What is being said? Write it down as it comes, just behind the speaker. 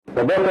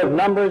The book of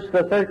Numbers,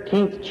 the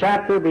 13th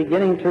chapter,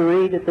 beginning to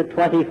read at the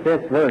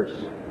 25th verse.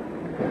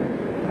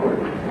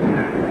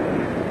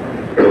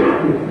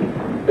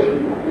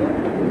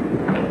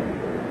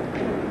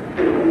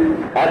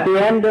 At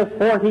the end of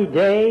 40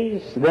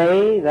 days,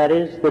 they, that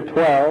is the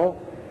 12,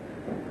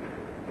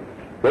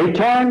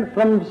 returned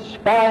from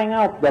spying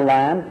out the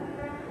land,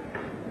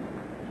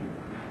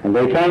 and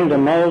they came to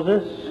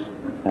Moses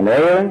and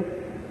Aaron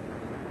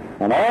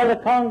and all the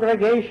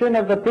congregation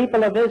of the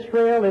people of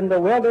Israel in the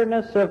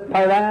wilderness of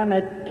Paran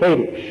at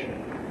Kadesh.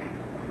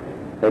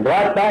 They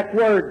brought back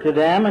word to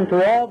them and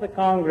to all the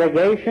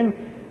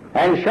congregation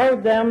and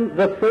showed them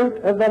the fruit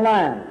of the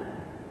land.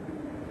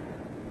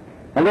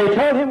 And they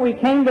told him, we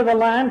came to the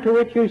land to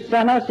which you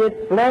sent us.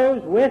 It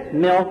flows with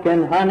milk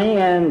and honey,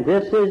 and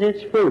this is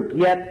its fruit.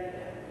 Yet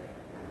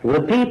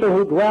the people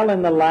who dwell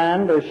in the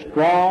land are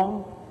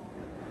strong,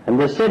 and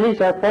the cities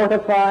are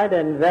fortified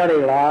and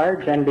very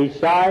large, and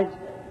besides,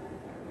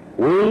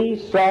 we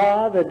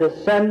saw the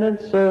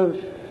descendants of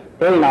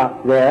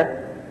Enoch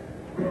there.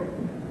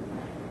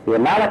 The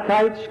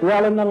Amalekites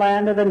dwell in the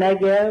land of the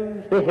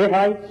Negev, the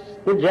Hittites,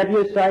 the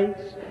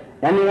Jebusites,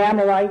 and the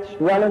Amorites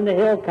dwell in the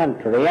hill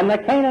country, and the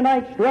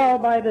Canaanites dwell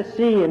by the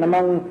sea and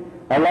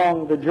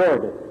along the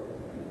Jordan.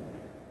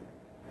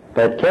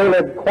 But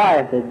Caleb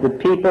quieted the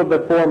people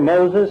before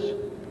Moses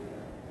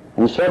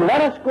and said,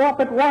 let us go up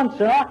at once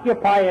and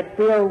occupy it,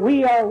 for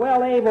we are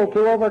well able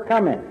to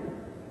overcome it.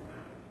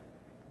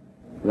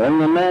 Then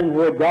the men who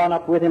had gone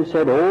up with him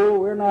said, oh,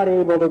 we're not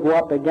able to go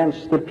up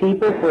against the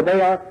people, for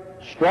they are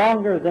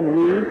stronger than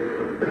we.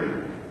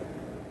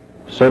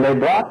 So they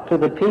brought to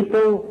the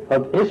people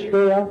of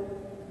Israel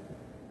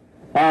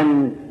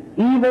an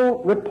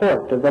evil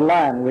report of the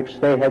land which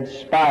they had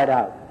spied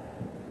out,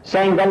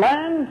 saying, the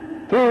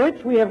land through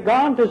which we have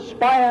gone to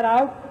spy it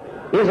out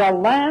is a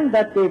land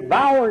that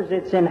devours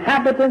its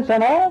inhabitants,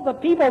 and all the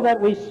people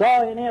that we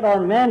saw in it are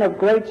men of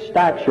great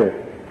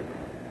stature.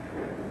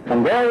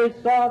 And there we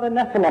saw the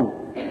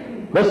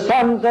Nephilim, the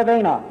sons of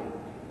Enoch,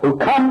 who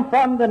come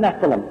from the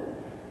Nephilim,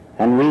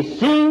 and we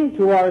seemed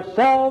to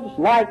ourselves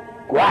like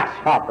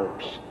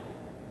grasshoppers,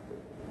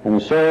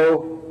 and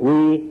so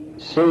we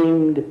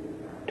seemed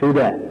to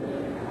them.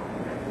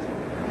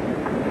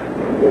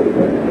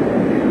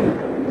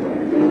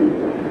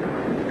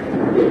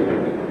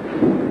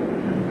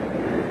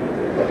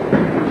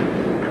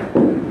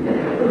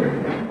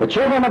 The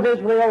children of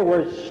Israel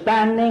were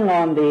standing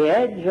on the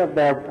edge of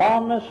their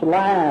promised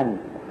land.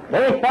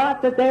 They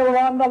thought that they were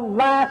on the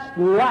last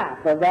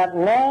lap of that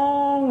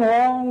long,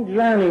 long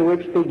journey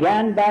which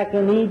began back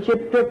in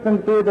Egypt, took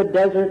them through the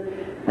desert,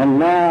 and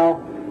now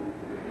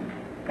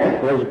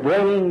was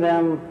bringing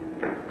them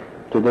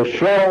to the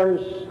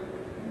shores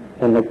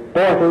and the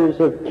borders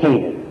of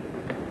Canaan.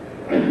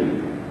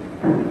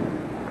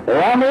 They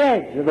were on the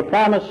edge of the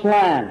promised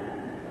land,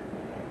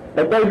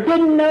 but they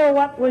didn't know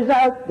what was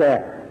out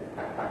there.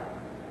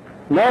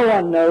 No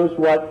one knows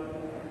what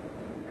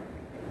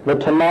the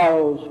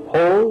tomorrows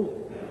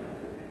hold.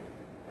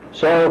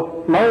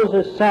 So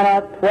Moses sent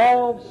out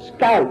 12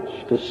 scouts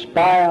to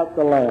spy out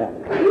the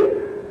land.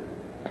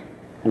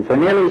 And for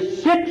nearly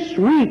 6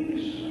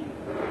 weeks,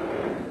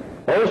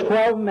 those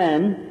 12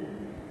 men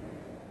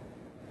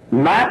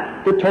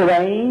mapped the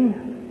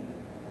terrain,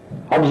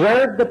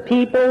 observed the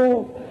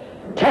people,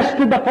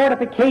 tested the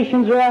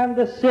fortifications around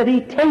the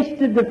city,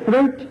 tasted the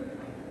fruit,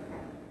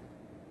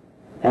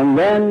 and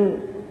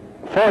then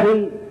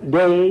 40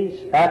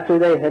 days after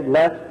they had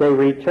left, they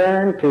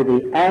returned to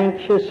the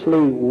anxiously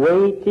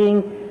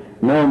waiting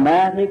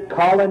nomadic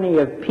colony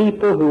of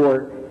people who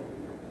were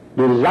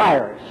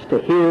desirous to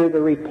hear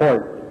the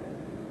report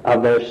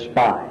of their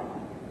spy.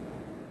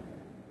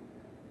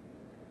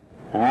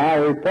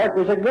 The report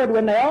was a good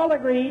one. They all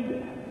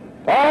agreed.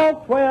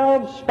 All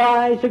 12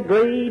 spies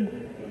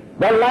agreed.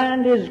 The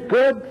land is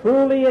good.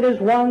 Truly it is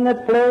one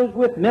that flows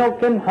with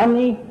milk and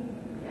honey.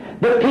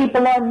 The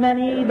people are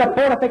many. The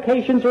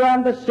fortifications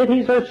around the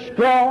cities are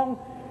strong.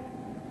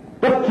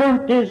 The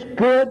fruit is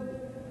good.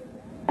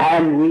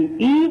 And we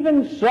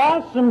even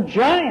saw some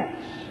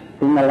giants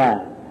in the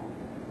land.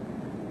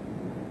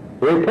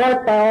 The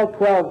report by all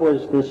 12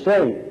 was the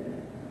same.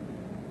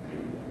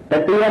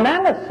 But the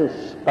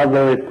analysis of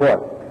the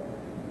report,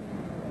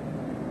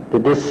 the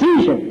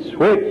decisions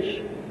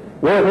which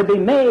were to be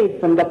made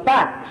from the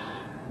facts,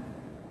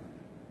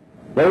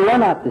 they were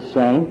not the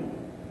same.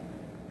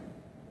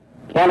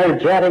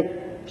 Energetic,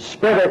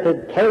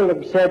 spirited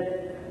Caleb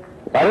said,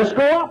 let us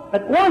go up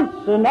at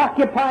once and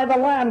occupy the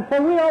land,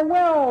 for we are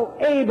well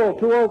able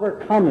to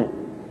overcome it.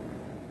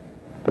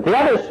 But the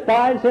other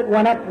spies that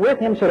went up with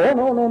him said,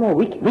 oh, no,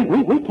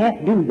 we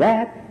can't do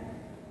that.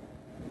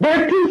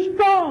 They're too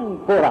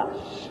strong for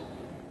us.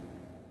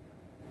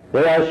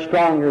 They are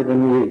stronger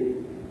than we.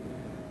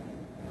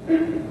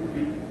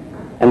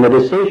 And the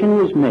decision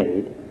was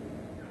made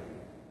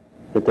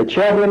that the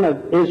children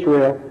of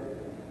Israel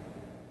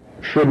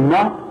should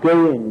not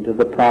go into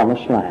the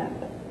promised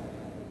land.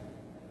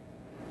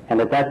 And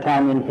at that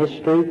time in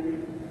history,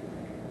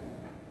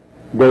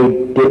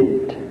 they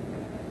didn't.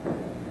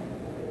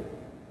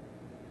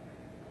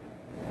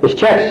 This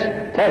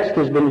text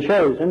has been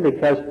chosen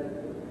because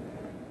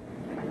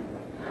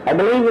I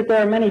believe that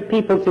there are many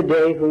people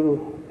today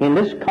who, in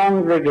this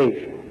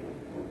congregation,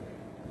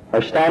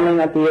 are standing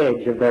at the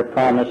edge of their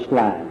promised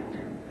land.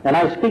 And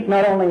I speak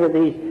not only of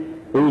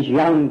these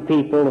young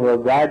people who are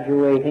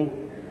graduating.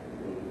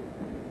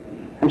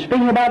 I'm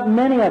speaking about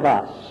many of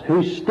us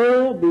who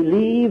still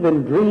believe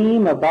and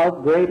dream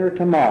about greater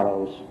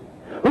tomorrows,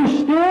 who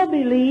still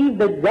believe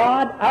that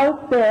God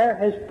out there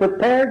has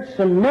prepared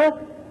some milk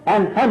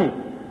and honey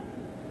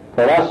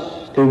for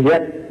us to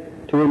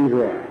get to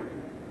enjoy.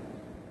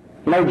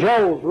 You know,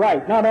 Joel's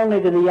right. Not only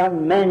do the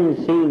young men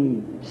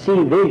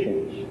see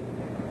visions,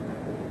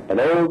 but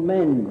old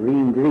men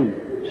dream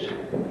dreams.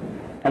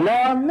 And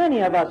there are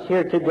many of us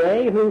here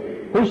today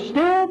who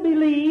still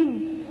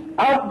believe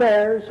out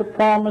there is a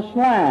promised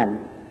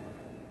land,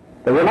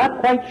 but we're not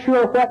quite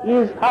sure what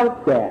is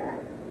out there.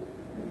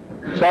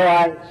 So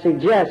I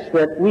suggest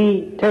that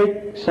we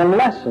take some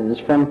lessons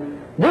from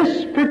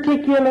this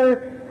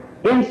particular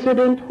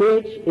incident,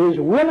 which is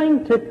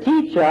willing to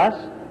teach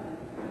us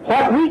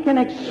what we can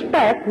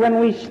expect when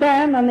we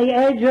stand on the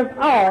edge of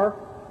our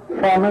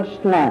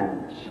promised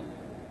lands.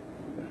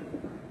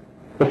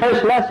 The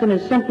first lesson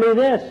is simply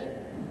this: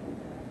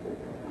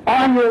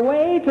 on your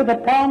way to the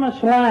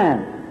promised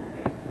land,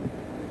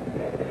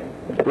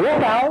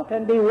 look out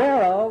and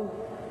beware of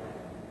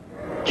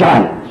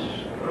giants.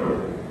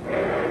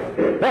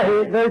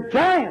 There are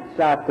giants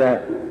out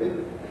there.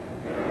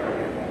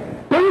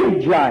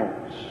 Big giants.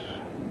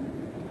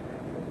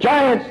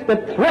 Giants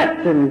that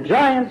threaten,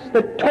 giants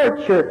that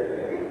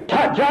torture,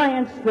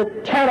 giants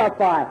that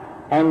terrify,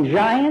 and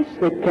giants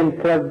that can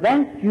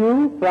prevent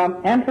you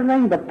from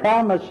entering the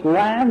promised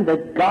land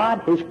that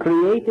God has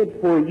created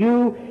for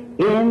you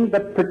in the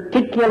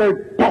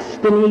particular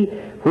destiny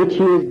which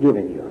He has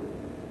given you.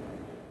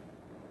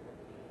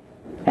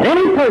 And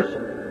any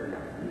person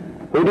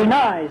who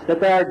denies that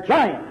there are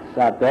giants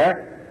out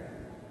there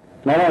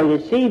not only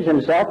deceives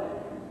himself,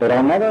 but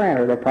will never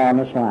enter the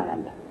promised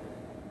land.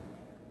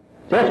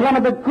 So that's one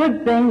of the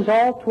good things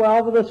all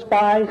 12 of the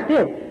spies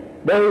did.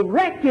 They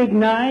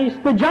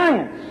recognized the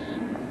giants.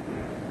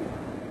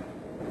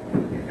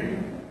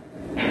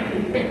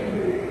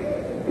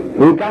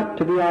 We've got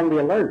to be on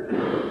the alert.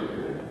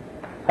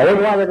 I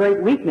think one of the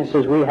great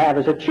weaknesses we have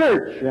as a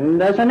church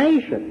and as a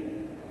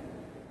nation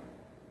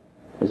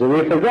is that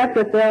we forget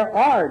that there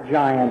are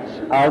giants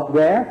out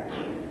there.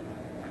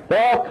 There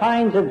are all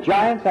kinds of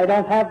giants. I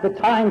don't have the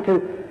time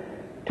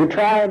to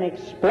try and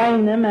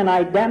explain them and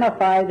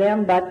identify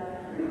them, but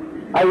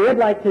I would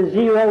like to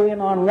zero in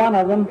on one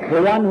of them,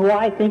 the one who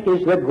I think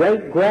is the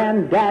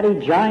great-granddaddy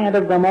giant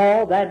of them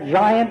all, that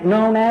giant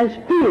known as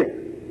fear.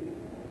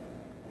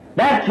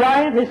 That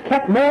giant has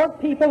kept more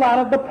people out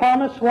of the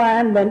promised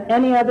land than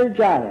any other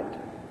giant.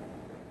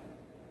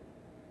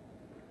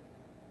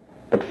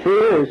 But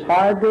fear is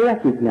hard to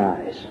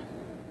recognize.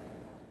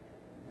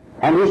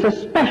 And it's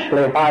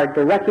especially hard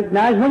to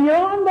recognize when you're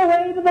on the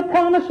way to the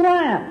promised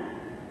land.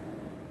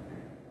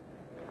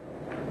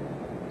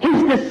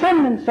 His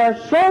descendants are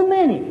so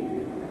many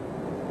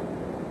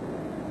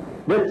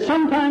that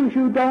sometimes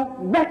you don't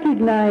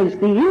recognize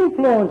the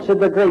influence of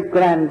the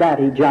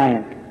great-granddaddy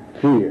giant,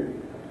 fear.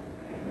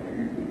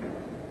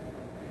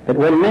 But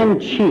when men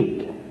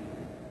cheat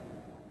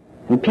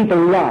and people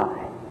lie,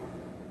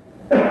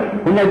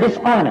 when they're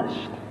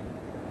dishonest,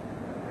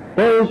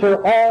 those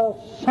are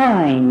all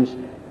signs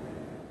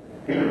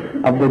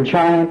of the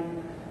giant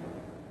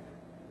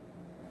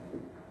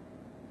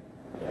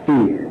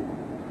fear.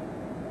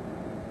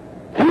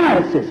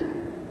 Fanaticism,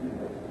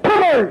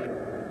 perversion,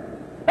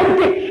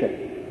 addiction.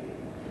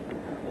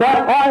 What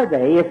are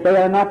they if they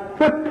are not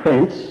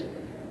footprints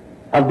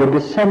of the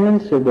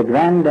descendants of the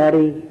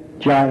granddaddy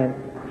giant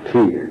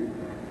fear?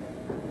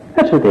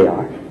 That's what they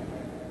are.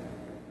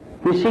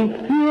 You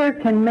see, fear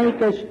can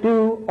make us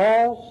do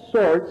all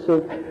sorts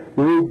of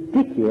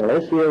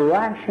ridiculous,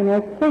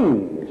 irrational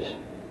things.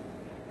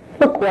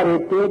 Look what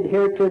it did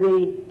here to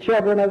the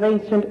children of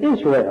ancient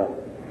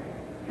Israel.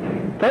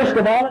 First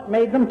of all, it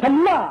made them to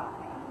lie.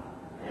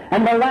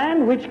 And the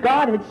land which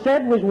God had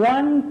said was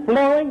one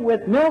flowing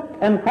with milk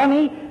and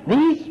honey,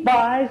 these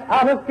spies,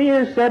 out of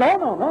fear, said, oh,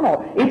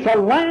 no, it's a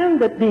land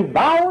that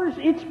devours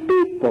its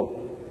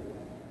people.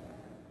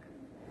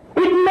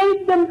 It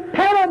made them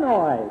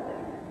paranoid.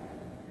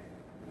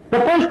 The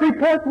first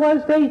report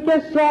was they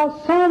just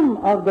saw some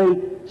of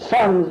the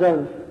sons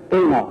of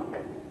Enoch,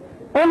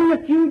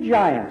 only a few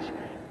giants.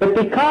 But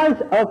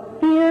because of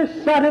fear,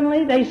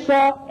 suddenly they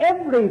saw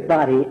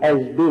everybody as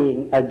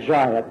being a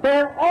giant.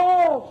 They're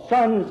all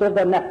sons of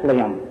the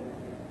Nephilim.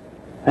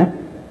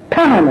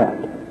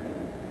 Paranoid.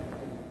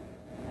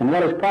 And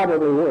what is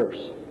probably worse,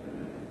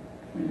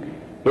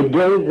 it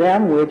gave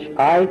them, which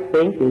I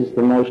think is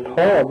the most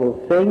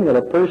horrible thing that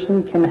a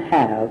person can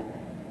have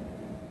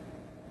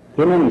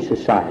in any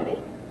society,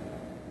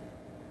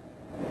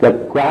 the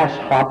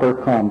grasshopper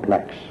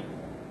complex.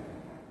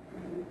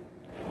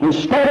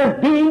 Instead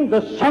of being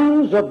the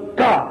sons of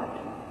God,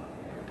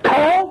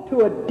 called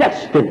to a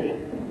destiny,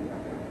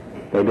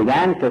 They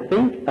began to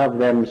think of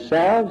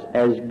themselves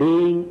as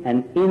being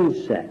an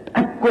insect,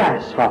 a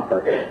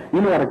grasshopper.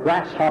 You know what a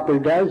grasshopper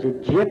does?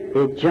 It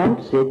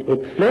jumps,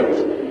 it flits,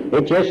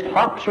 it just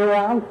hops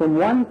around from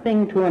one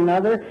thing to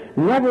another,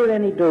 never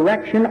in any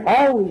direction,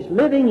 always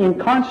living in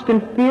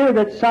constant fear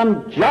that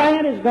some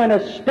giant is going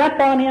to step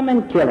on him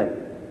and kill him.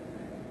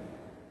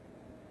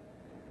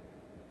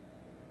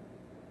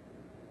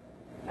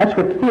 That's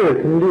what fear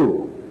can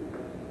do.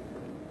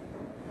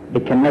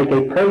 It can make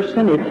a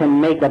person, it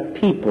can make a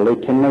people,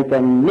 it can make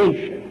a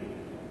nation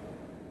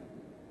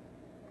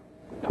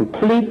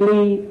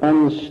completely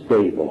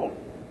unstable,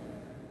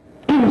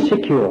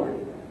 insecure.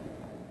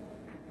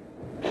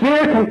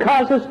 Fear can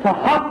cause us to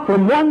hop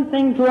from one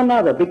thing to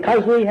another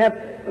because we have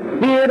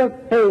fear of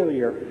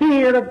failure,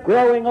 fear of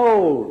growing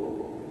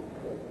old,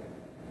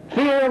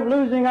 fear of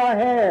losing our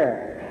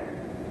hair,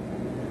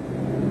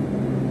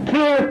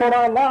 fear for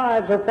our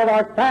lives or for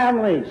our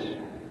families,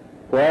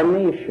 for our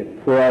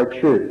nation, for our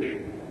church.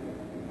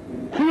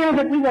 Fear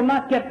that we will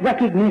not get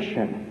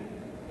recognition.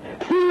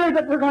 Fear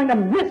that we're going to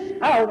miss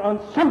out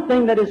on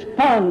something that is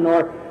fun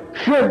or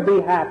should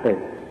be happy.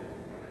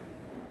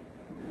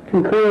 It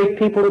can create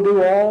people to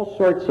do all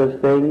sorts of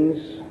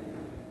things.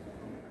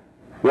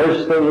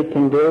 Worst thing it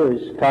can do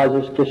is cause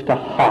us just to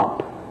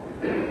hop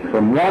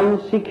from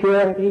one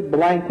security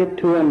blanket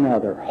to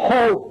another,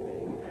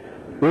 hoping,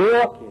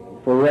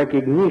 looking for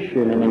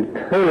recognition and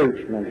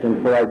encouragement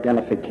and for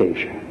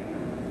identification.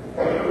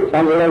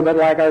 Sounds a little bit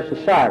like our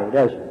society,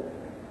 doesn't it?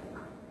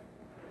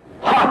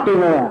 Hopping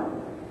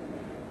around.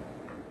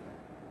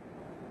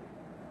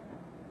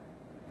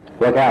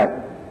 Look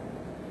out.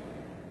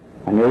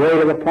 On your way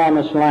to the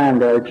promised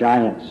land, there are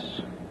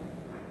giants.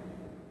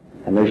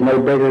 And there's no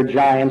bigger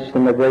giants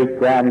than the great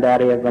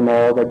granddaddy of them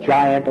all, the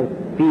giant of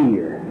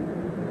fear.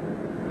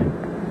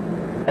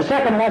 A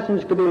second lesson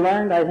is to be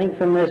learned, I think,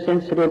 from this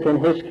incident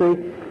in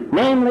history,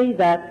 namely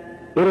that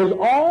it is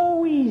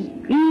always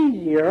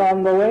easier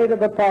on the way to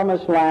the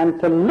promised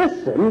land to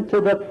listen to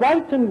the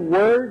frightened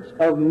words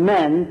of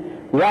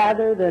men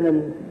rather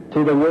than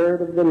to the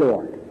word of the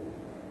Lord.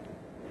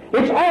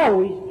 It's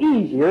always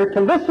easier to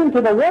listen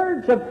to the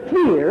words of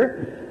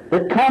fear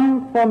that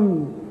come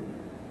from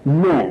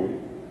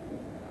men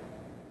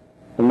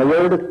than the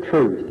word of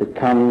truth that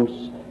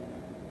comes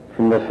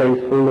from the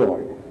faithful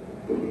Lord.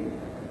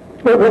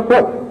 Look.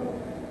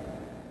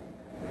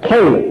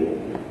 Caleb.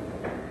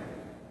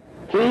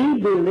 He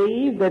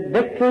believed that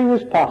victory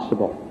was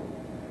possible.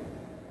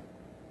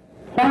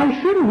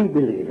 Why shouldn't he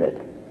believe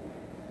it?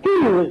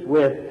 He was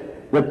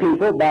with the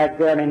people back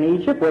there in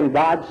Egypt when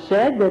God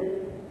said that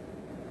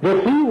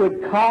he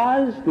would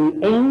cause the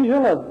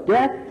angel of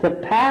death to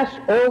pass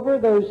over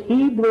those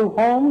Hebrew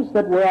homes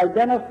that were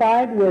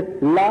identified with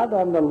blood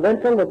on the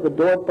lintel of the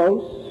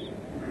doorposts.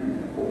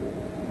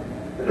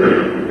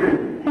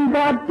 And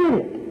God did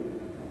it.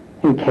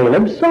 And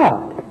Caleb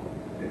saw it.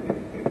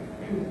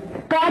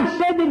 God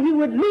said that he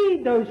would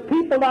lead those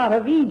people out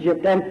of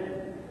Egypt, and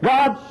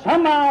God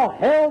somehow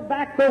held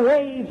back the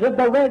waves of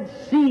the Red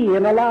Sea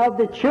and allowed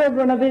the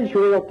children of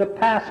Israel to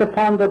pass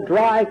upon the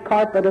dry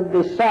carpet of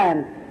the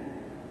sand.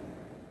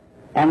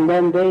 And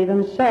then they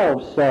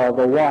themselves saw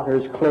the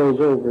waters close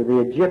over the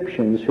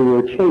Egyptians who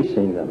were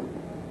chasing them.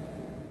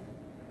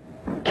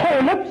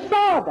 Caleb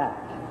saw that.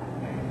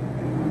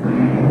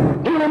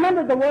 He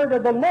remembered the word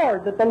of the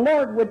Lord, that the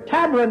Lord would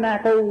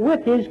tabernacle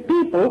with his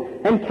people,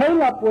 and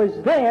Caleb was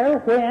there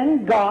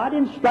when God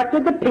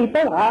instructed the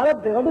people how to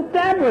build a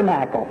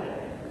tabernacle.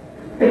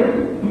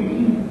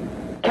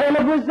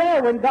 Caleb was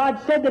there when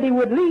God said that he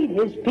would lead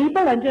his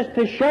people, and just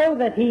to show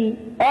that he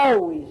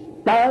always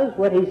does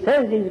what he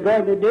says he's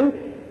going to do,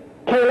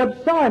 Caleb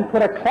saw him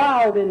put a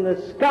cloud in the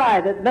sky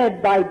that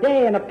led by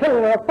day and a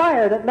pillar of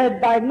fire that led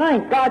by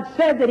night. God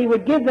said that he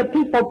would give the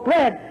people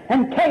bread,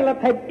 and Caleb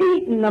had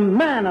eaten the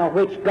manna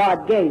which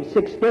God gave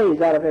 6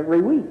 days out of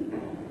every week.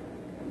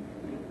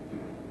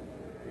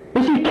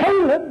 You see,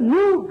 Caleb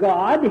knew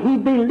God. He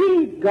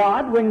believed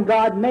God when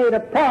God made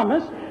a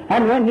promise,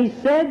 and when he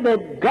said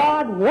that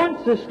God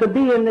wants us to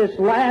be in this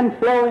land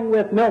flowing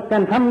with milk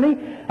and honey,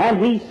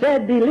 and he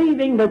said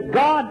believing that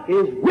God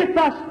is with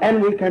us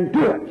and we can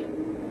do it.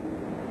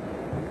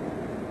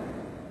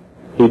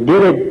 He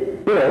did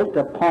it built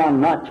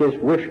upon not just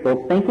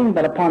wishful thinking,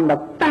 but upon the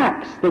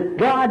facts that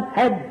God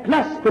had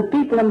blessed the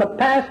people in the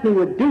past and he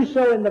would do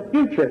so in the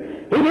future.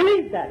 He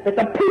believed that, but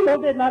the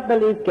people did not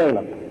believe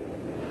Caleb.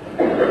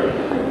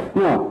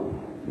 No,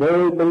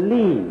 they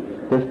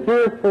believed the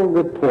fearful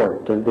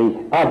report of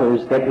the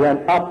others that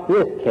went up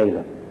with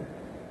Caleb.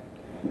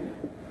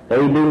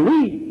 They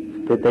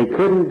believed that they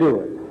couldn't do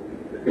it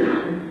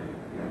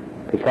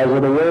because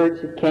of the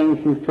words that came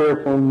from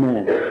fearful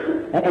men.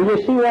 And you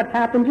see what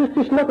happened?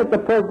 Just look at the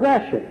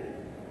progression.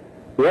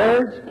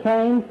 Words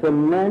came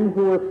from men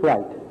who were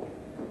frightened.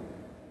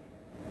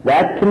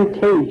 That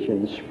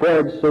contagion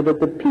spread so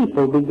that the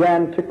people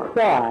began to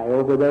cry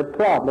over their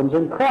problems,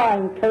 and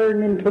crying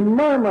turned into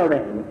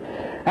murmuring.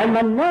 And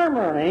the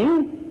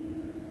murmuring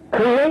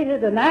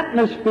created an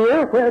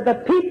atmosphere where the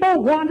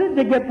people wanted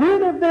to get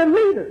rid of their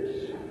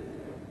leaders.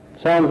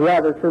 Sounds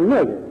rather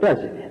familiar,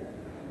 doesn't it?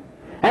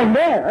 And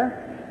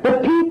there, the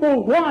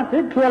people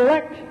wanted to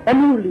elect a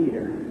new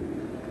leader.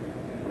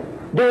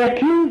 They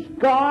accused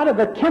God of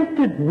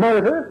attempted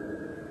murder,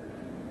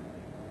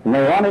 and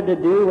they wanted to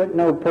do what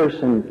no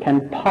person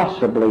can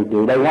possibly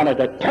do. They wanted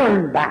to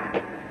turn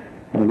back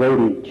and go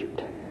to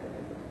Egypt.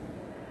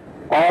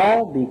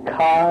 All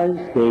because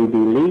they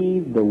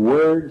believed the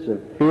words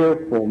of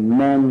fearful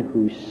men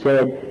who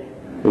said,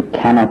 it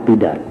cannot be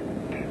done.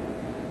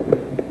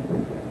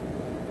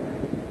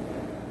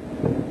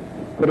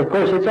 But of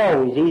course it's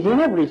always easy in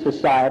every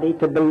society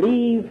to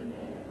believe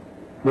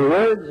the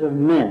words of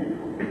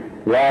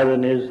men rather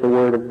than is the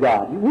Word of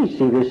God. We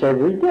see this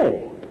every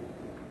day.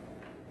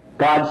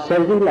 God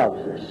says He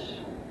loves us.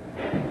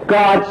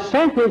 God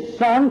sent His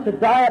Son to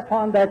die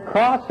upon that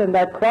cross, and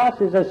that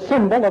cross is a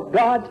symbol of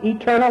God's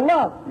eternal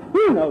love.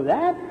 You know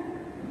that.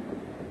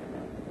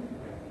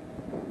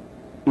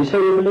 You say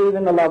you believe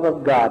in the love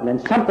of God, and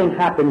then something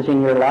happens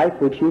in your life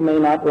which you may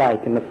not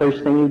like, and the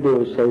first thing you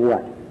do is say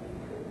what?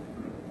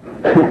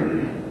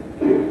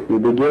 You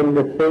begin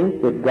to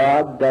think that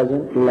God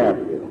doesn't love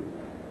you.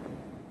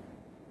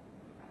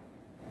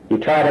 You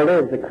try to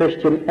live the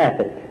Christian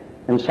ethic,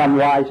 and some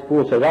wise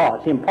fool says, oh,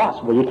 it's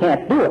impossible, you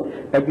can't do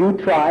it. But you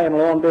try, and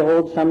lo and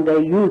behold,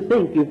 someday you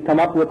think you've come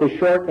up with the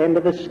short end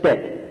of the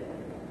stick.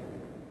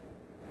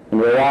 And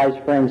your wise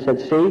friend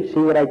said, see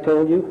what I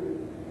told you?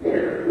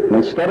 And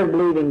instead of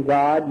believing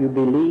God, you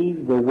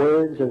believe the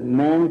words of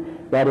men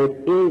that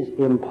it is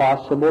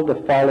impossible to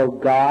follow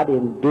God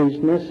in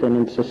business and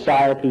in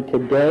society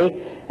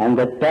today, and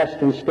that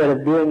best, instead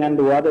of doing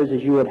unto others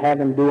as you would have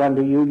them do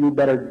unto you, you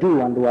better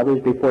do unto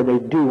others before they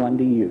do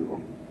unto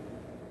you.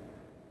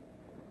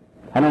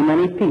 I know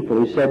many people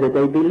who said that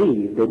they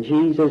believe that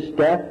Jesus'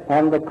 death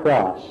on the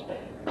cross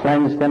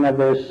cleansed them of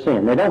their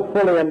sin. They don't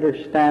fully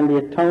understand the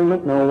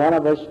atonement, no one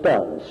of us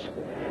does.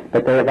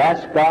 But they have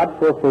asked God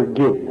for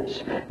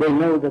forgiveness. They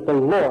know that the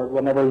Lord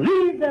will never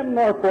leave them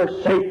nor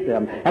forsake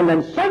them. And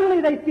then suddenly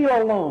they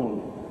feel alone.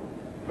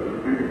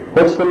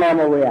 What's the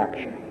normal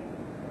reaction?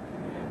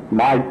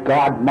 My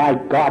God,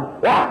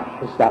 why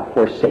hast thou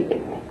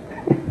forsaken me?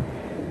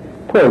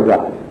 Poor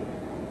God.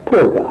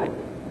 Poor God.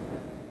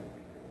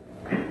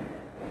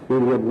 We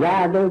would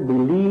rather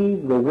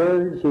believe the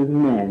words of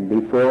men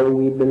before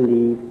we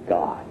believe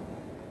God.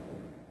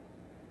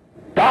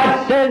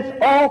 God says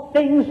all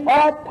things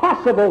are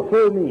possible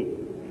through me.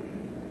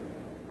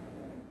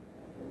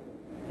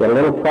 A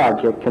little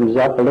project comes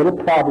up, a little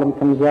problem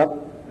comes up.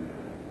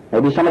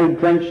 Maybe somebody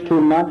drinks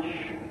too much.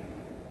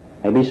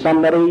 Maybe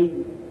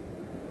somebody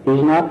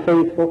is not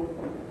faithful.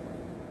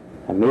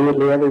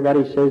 Immediately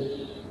everybody says,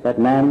 that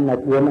man,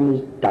 that woman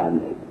is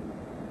done.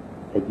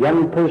 That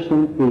young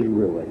person is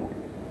ruined.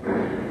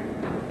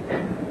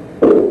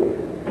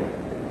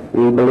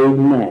 We believe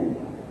men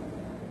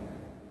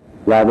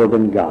rather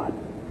than God.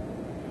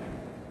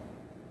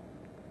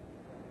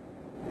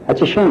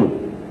 That's a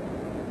shame.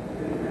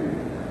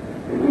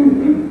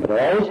 But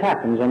it always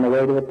happens on the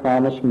way to the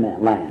promised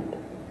land.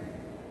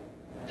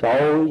 It's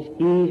always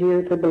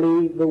easier to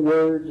believe the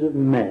words of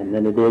men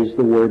than it is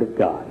the Word of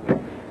God.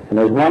 And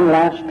there's one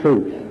last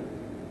truth.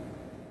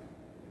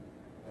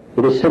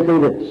 It is simply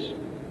this.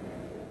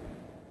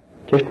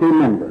 Just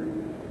remember,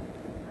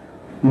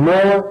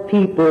 more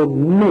people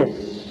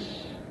miss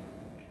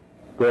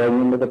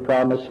going into the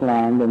promised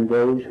land than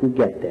those who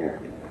get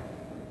there.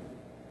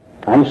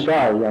 I'm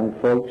sorry, young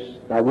folks.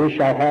 I wish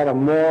I had a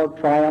more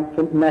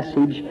triumphant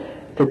message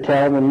to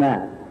tell than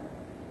that.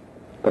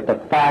 But the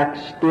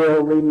fact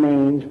still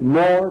remains,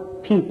 more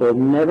people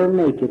never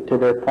make it to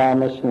their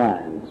promised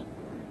lands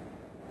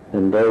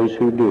than those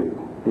who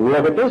do.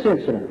 Look at this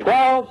incident.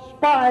 12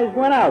 spies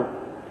went out.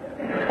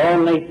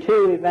 Only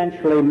 2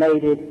 eventually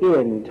made it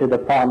into the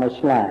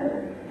promised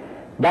land.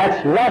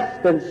 That's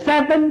less than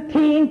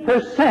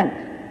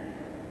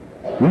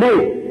 17% made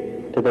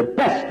it to the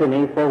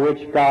destiny for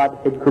which God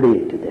had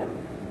created them.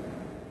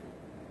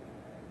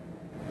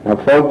 Now,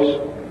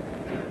 folks,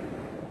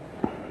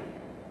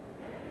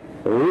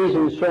 the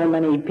reason so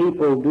many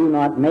people do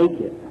not make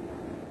it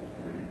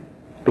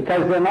is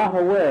because they're not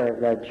aware of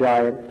that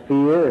giant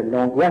fear and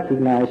don't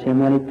recognize him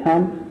when he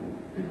comes.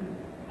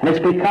 And it's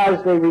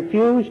because they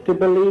refuse to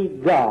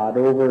believe God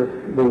over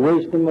the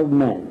wisdom of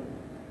men.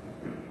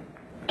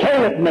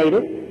 Caleb made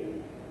it.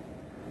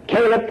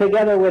 Caleb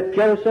together with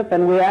Joseph,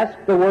 and we ask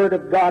the Word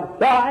of God,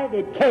 why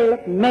did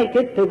Caleb make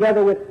it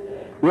together with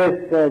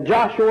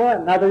Joshua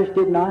and others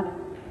did not?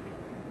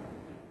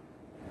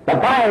 The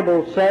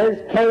Bible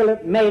says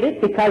Caleb made it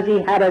because he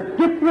had a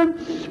different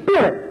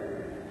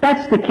spirit.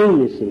 That's the key,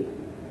 you see.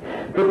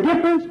 The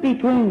difference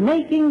between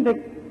making the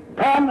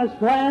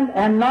promised land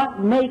and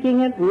not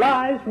making it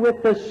lies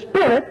with the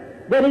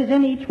spirit that is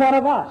in each one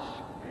of us.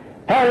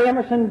 Harry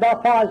Emerson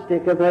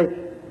Fosdick of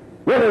the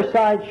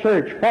Riverside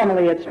Church,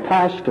 formerly its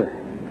pastor,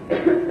 he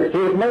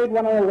has made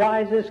one of the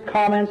wisest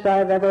comments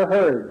I've ever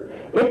heard.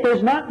 It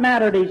does not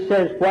matter, he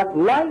says, what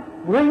life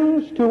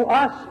brings to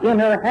us in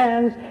her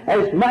hands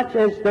as much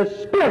as the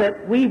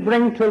spirit we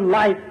bring to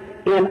life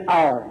in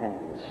our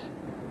hands.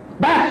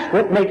 That's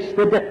what makes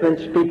the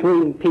difference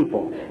between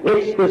people.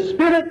 It's the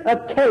spirit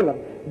of Caleb.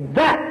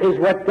 That is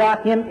what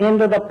got him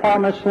into the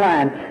promised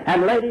land.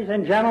 And ladies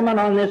and gentlemen,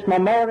 on this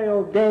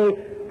Memorial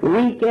Day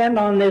weekend,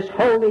 on this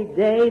holy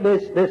day,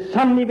 this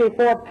Sunday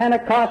before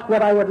Pentecost,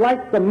 what I would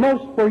like the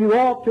most for you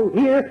all to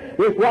hear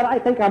is what I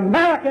think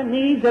America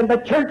needs and the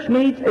church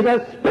needs is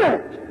a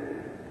spirit.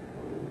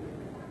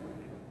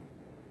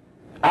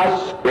 A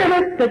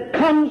spirit that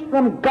comes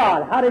from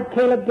God. How did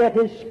Caleb get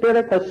his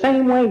spirit? The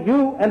same way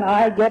you and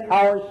I get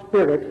our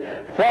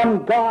spirit,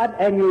 from God,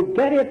 and you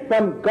get it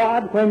from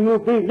God when you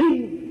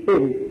believe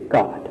in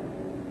God.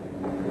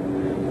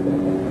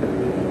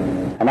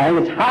 And I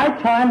think it's high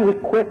time we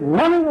quit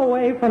running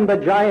away from the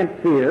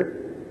giant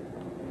fear,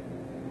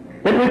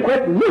 that we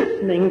quit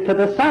listening to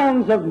the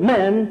sounds of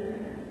men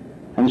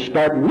and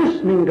start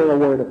listening to the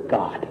Word of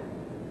God.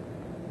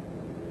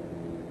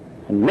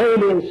 And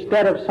maybe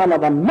instead of some of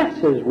the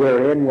messes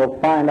we're in, we'll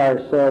find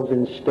ourselves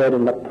instead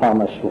in the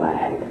promised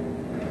land.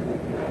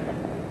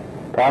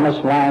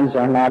 Promised lands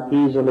are not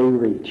easily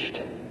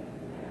reached.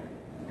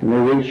 And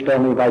they're reached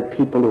only by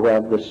people who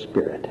have the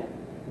Spirit.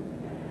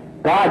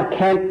 God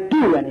can't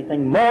do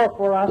anything more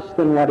for us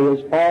than what He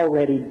has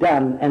already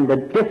done, and the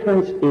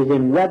difference is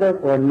in whether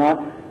or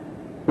not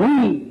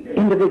we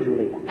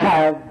individually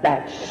have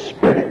that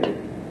Spirit.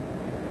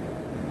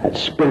 That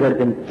spirit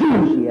of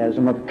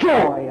enthusiasm, of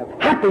joy, of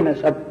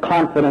happiness, of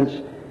confidence.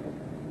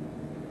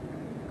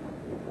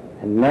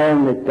 And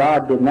knowing that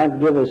God did not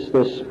give us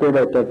the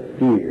spirit of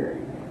fear,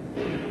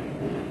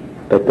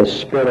 but the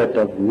spirit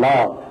of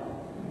love,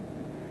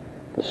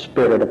 the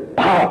spirit of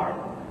power,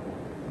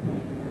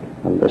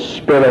 and the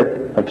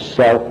spirit of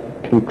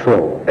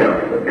self-control.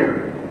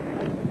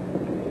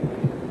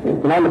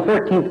 And on the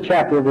 14th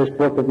chapter of this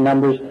book of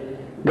Numbers,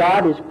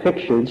 God is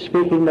pictured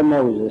speaking to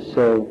Moses,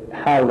 saying,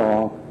 how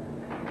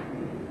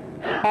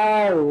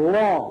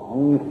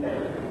long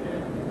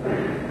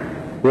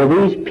will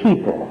these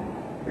people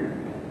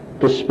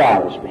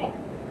despise me?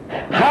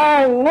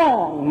 How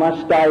long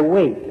must I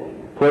wait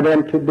for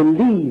them to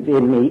believe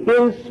in me,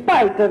 in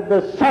spite of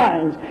the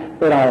signs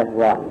that I have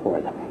wrought for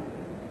them?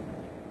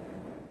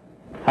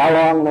 How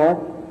long, Lord?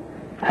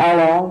 How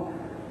long?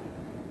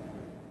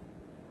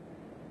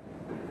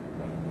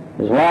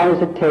 As long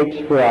as it takes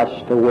for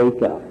us to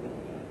wake up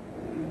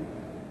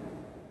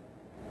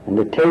and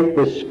to take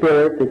the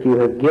Spirit that you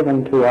have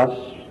given to us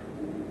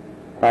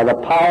by the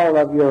power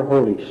of your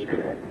Holy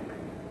Spirit,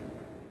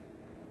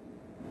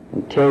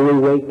 until we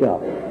wake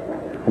up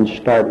and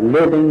start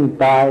living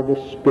by the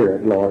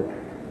Spirit, Lord.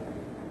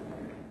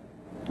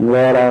 And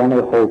Lord, I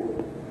only hope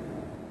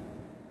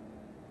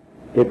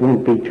it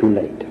won't be too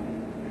late.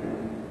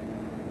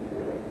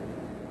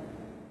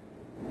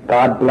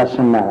 God bless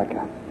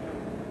America.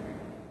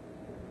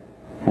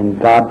 And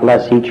God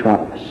bless each one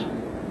of us,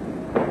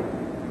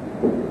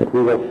 that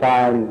we will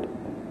find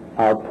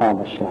our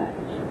promised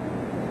lands.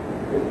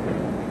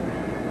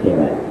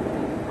 Amen.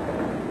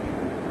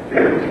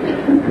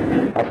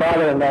 Our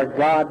Father and our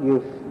God,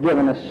 you've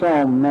given us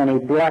so many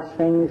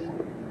blessings.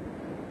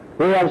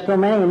 We have so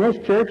many in this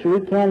church,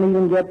 we can't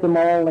even get them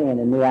all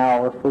in the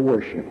hour for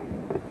worship.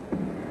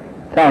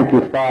 Thank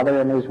you, Father,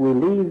 and as we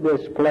leave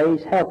this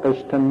place, help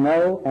us to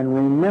know and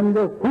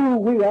remember who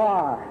we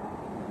are.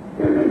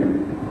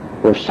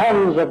 We're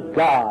sons of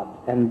God,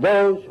 and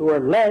those who are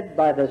led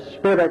by the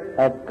Spirit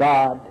of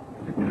God,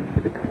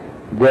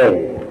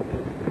 they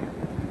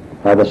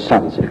are the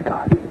sons of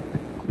God.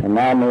 And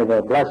now may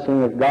the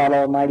blessing of God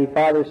Almighty,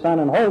 Father, Son,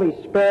 and Holy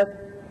Spirit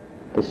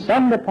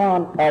descend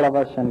upon all of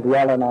us and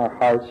dwell in our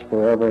hearts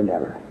forever and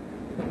ever.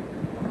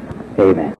 Amen.